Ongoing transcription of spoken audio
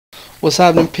What's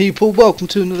happening, people? Welcome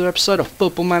to another episode of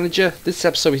Football Manager. This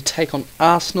episode we take on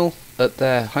Arsenal at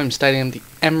their home stadium, the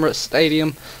Emirates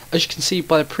Stadium. As you can see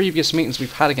by the previous meetings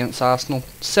we've had against Arsenal,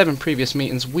 7 previous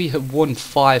meetings, we have won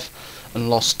 5 and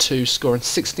lost 2, scoring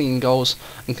 16 goals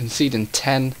and conceding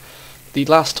 10. The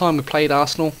last time we played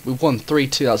Arsenal, we won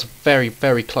 3-2. That was a very,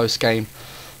 very close game.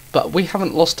 But we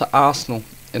haven't lost to Arsenal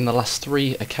in the last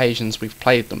 3 occasions we've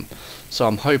played them. So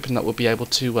I'm hoping that we'll be able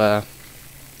to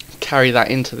carry that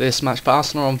into this match. But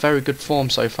Arsenal are on very good form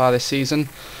so far this season.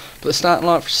 But the starting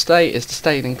line for today is the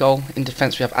Stade in goal. In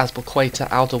defence we have Azpilicueta,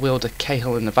 Alderweireld,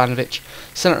 Cahill and Ivanovic.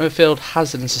 Centre midfield,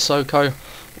 Hazard and Sissoko,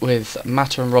 with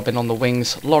Mata and Robin on the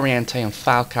wings, Loriente and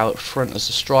Falcao at front as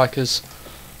the strikers.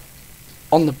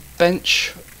 On the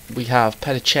bench we have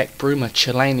Petacek, Bruma,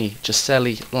 Chiellini,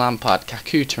 Giuselli, Lampard,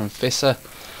 Kakuta and Fisser.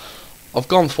 I've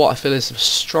gone for what I feel is the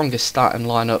strongest starting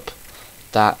lineup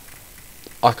that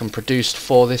I can produce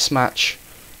for this match.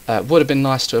 Would have been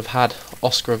nice to have had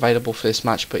Oscar available for this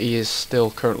match, but he is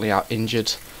still currently out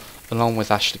injured, along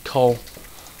with Ashley Cole.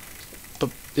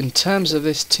 But in terms of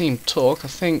this team talk, I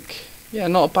think, yeah,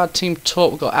 not a bad team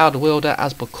talk. We've got Alderweireld,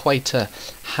 Azpilicueta,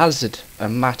 Hazard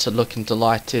and Mata looking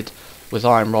delighted, with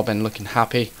Iron Robin looking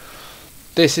happy.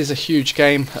 This is a huge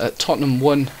game. Tottenham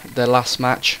won their last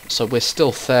match, so we're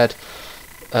still third.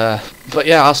 But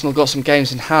yeah, Arsenal got some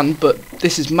games in hand, but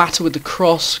this is Mata with the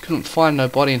cross, couldn't find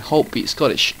nobody, and Holtbeat's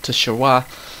got it to Shawar,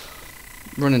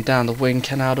 running down the wing.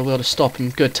 Can Alderweireld stop him?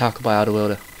 Good tackle by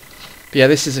Alderweireld. But yeah,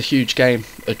 this is a huge game.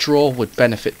 A draw would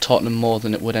benefit Tottenham more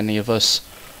than it would any of us.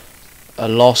 A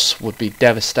loss would be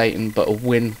devastating, but a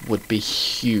win would be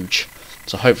huge.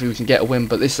 So hopefully we can get a win.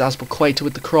 But this is Azpilicueta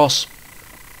with the cross,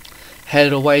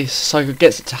 headed away. Sissoko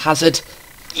gets it to Hazard.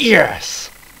 Yes!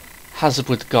 Hazard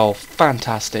with the goal,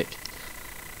 fantastic.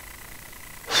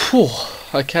 Whew.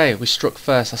 Okay, we struck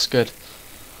first, that's good.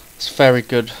 It's very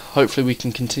good. Hopefully we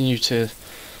can continue to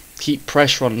keep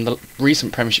pressure on the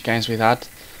recent Premiership games we've had.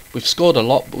 We've scored a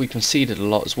lot, but we conceded a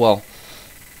lot as well.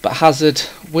 But Hazard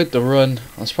with the run,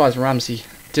 I'm surprised Ramsey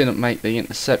didn't make the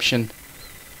interception.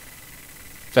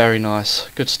 Very nice,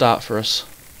 good start for us.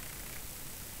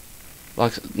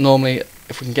 Like normally,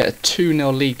 if we can get a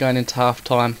 2-0 lead going into half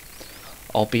time,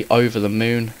 I'll be over the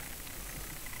moon.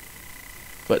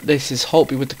 But this is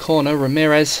Holtby with the corner.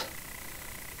 Ramirez,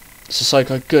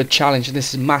 Sissoko, good challenge, and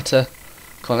this is Mata.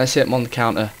 Come on, let's hit him on the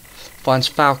counter. Finds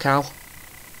Falcao.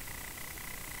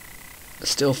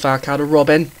 Still Falcao to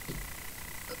Robin.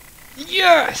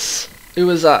 Yes! Who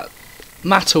was that?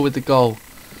 Mata with the goal.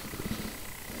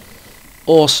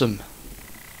 Awesome.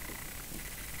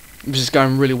 This is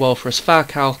going really well for us.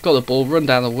 Falcao got the ball, run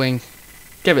down the wing,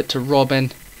 gave it to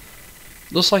Robin.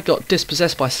 Looks like it got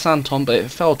dispossessed by Santon, but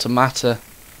it fell to Mata.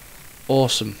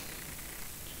 Awesome.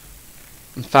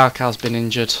 And Falcao's been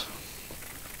injured.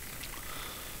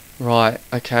 Right,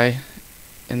 okay.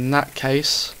 In that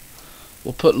case,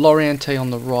 we'll put Loriente on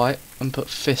the right and put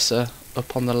Fisser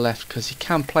up on the left, because he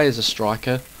can play as a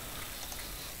striker.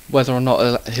 Whether or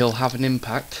not he'll have an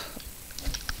impact,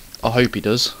 I hope he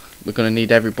does. We're going to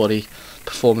need everybody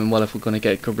performing well if we're going to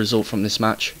get a good result from this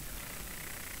match.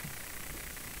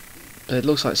 But it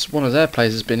looks like one of their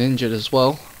players has been injured as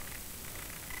well.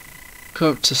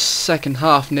 Come up to second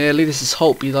half nearly. This is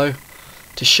Holtby though.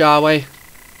 To Shawe.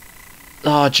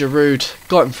 Ah, Giroud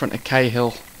got in front of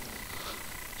Cahill.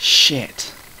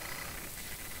 Shit.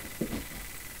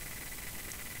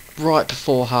 Right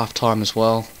before half time as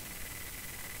well.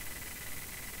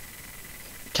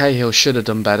 Cahill should have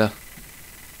done better.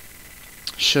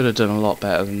 Should have done a lot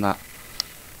better than that.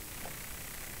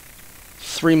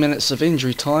 3 minutes of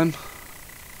injury time.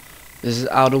 This is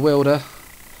Alderweireld.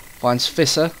 Finds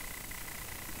Fisser.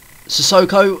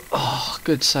 Sissoko. Oh,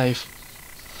 good save.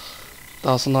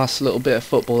 That was a nice little bit of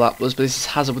football that was. But this is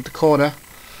Hazard with the corner.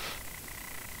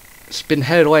 It's been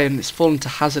headed away and it's fallen to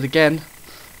Hazard again.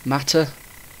 Mata.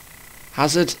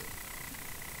 Hazard.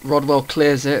 Rodwell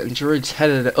clears it and Giroud's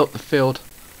headed it up the field.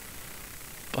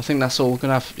 But I think that's all we're going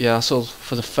to have. Yeah, that's all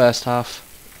for the first half.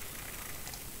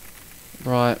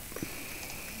 Right.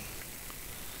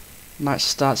 Match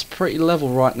starts pretty level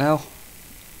right now.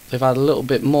 They've had a little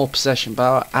bit more possession, but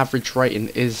our average rating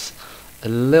is a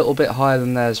little bit higher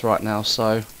than theirs right now.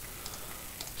 So,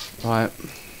 right,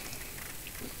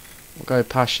 we'll go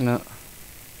passionate.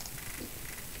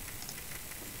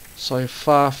 So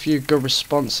far, a few good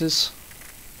responses.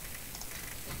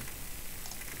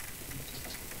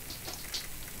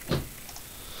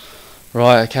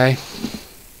 Right, okay.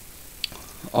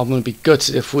 I'm going to be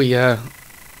gutted if we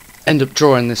end up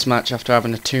drawing this match after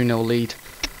having a 2-0 lead.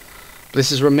 But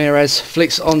this is Ramirez,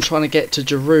 flicks on trying to get to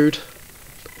Giroud.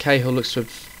 Cahill looks to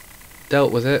have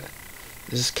dealt with it.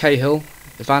 This is Cahill,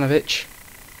 Ivanovic.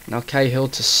 Now Cahill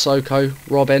to Soko,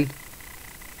 Robin.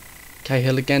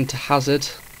 Cahill again to Hazard.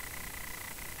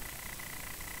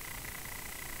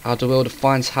 Alderweireld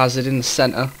finds Hazard in the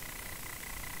centre.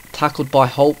 Tackled by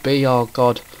Holtby, oh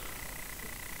god.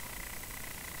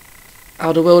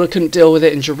 Alderweireld couldn't deal with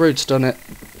it and Giroud's done it.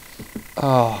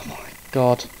 Oh my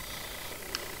god.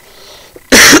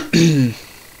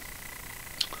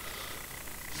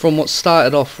 From what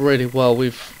started off really well,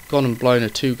 we've gone and blown a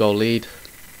 2-goal lead.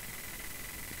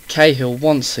 Cahill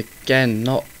once again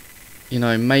not,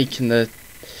 making the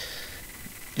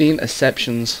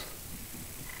interceptions.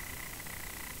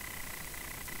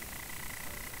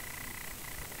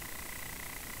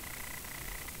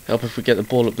 Help if we get the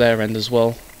ball up their end as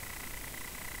well.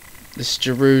 This is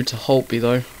Giroud to Holtby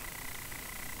though.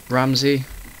 Ramsey.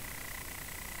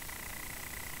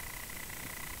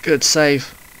 Good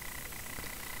save.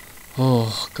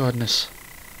 Oh goodness.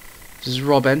 This is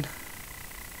Robin.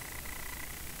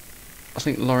 I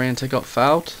think Loriente got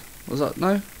fouled. Was that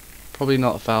no? Probably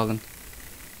not a foul then.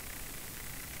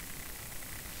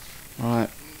 Right.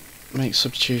 Make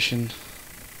substitution.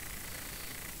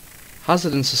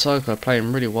 Hazard and Sissoko are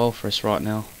playing really well for us right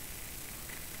now.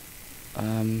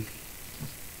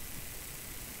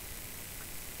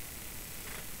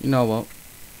 You know what?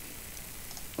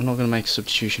 I'm not going to make a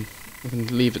substitution. We're going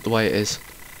to leave it the way it is.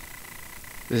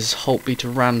 This is Holtby to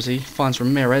Ramsey. Finds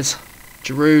Ramirez.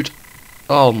 Giroud.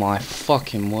 Oh my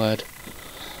fucking word.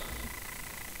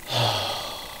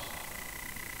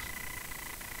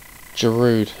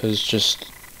 Giroud has just...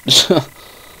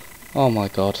 oh my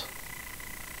god.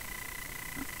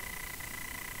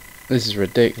 This is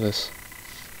ridiculous.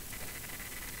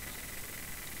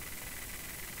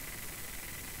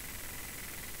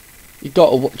 You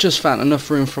got to just found enough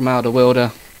room from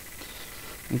Alderweireld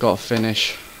and got to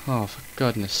finish. Oh, for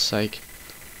goodness sake!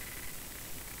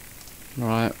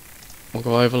 Right, we'll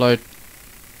go overload.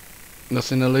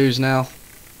 Nothing to lose now.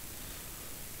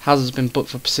 Hazard's been booked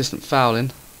for persistent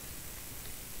fouling.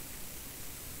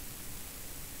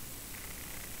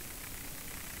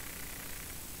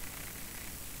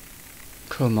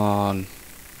 Come on.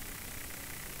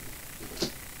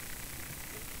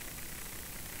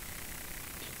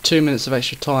 Two minutes of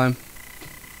extra time.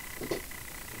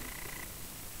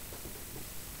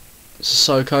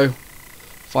 Sissoko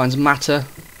finds Mata.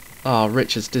 Oh,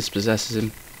 Richards dispossesses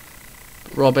him.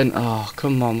 Robin. Oh,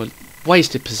 come on. With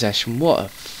wasted possession. What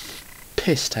a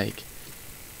piss take.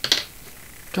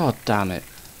 God damn it.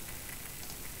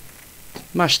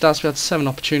 Match stats. We had 7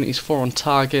 opportunities, 4 on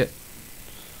target.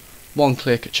 1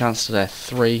 clear cut chance to their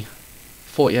 3.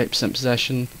 48%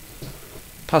 possession.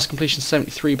 Pass completion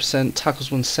 73%, tackles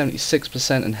won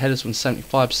 76%, and headers won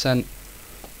 75%.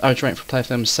 Average rating for play for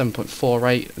them was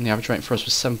 7.48, and the average rating for us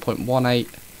was 7.18.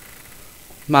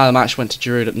 Man of the match went to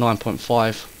Giroud at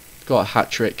 9.5. Got a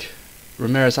hat trick.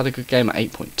 Ramirez had a good game at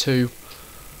 8.2.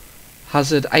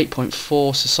 Hazard 8.4.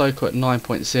 Sissoko at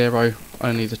 9.0.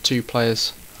 Only the 2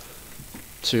 players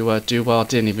to do well.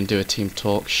 Didn't even do a team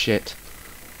talk. Shit.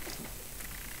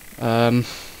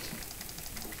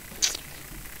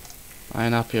 I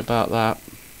ain't happy about that.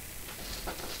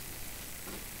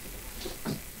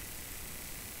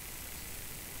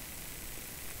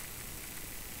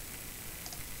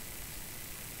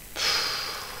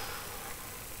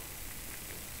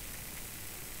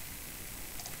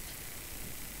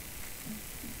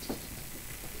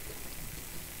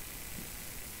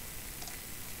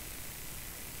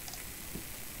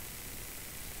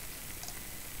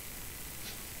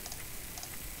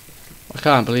 I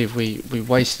can't believe we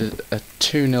wasted a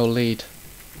 2-0 lead.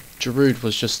 Giroud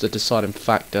was just the deciding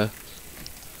factor.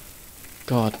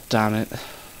 God damn it.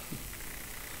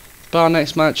 But our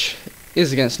next match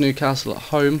is against Newcastle at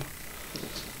home.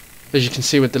 As you can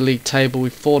see with the league table,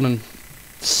 we've fallen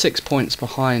 6 points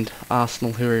behind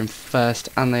Arsenal, who are in first,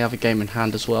 and they have a game in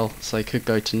hand as well, so they could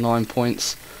go to 9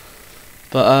 points.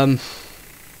 But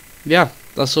yeah,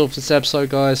 that's all for this episode,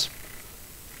 guys.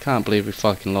 Can't believe we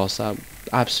fucking lost that.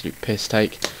 Absolute piss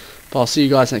take. But I'll see you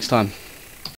guys next time.